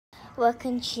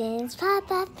welcome to James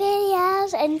Pop-Up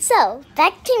Videos. And so,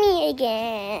 back to me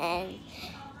again.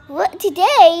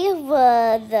 Today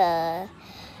was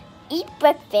eat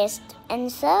breakfast,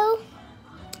 and so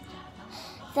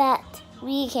that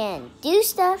we can do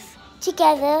stuff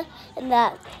together, and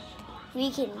that we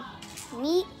can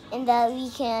meet, and that we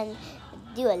can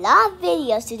do a lot of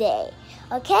videos today.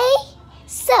 Okay?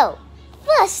 So,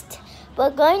 first, we're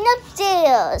going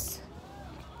upstairs.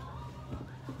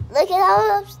 Look at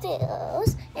our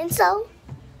upstairs. And so,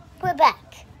 we're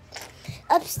back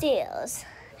upstairs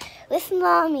with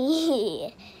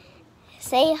Mommy.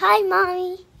 Say hi,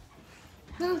 Mommy.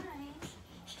 Hi.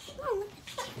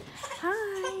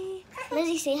 Hi.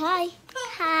 Lizzie, say hi.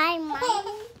 Hi,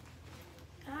 Mommy.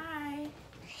 Hi.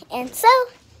 And so,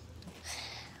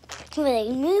 we're going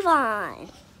to move on.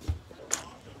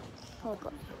 We'll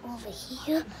go over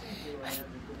here.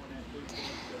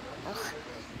 Oh,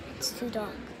 it's too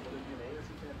dark.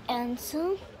 And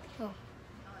so,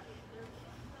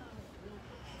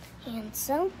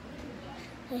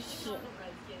 we're here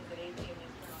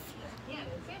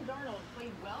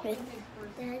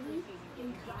with Daddy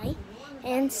and Kai.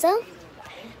 And so,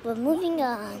 we're moving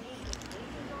on.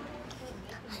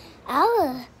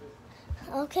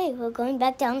 Okay, we're going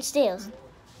back downstairs.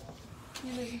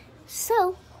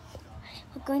 So,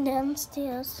 we're going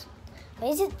downstairs. Why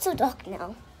is it so dark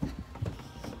now?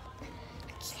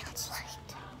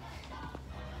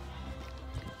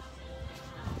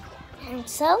 And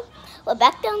so, we're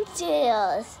back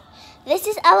downstairs. This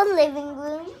is our living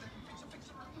room.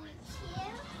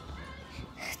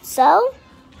 So,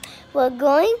 we're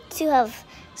going to have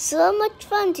so much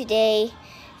fun today.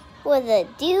 We're going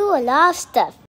to do a lot of stuff.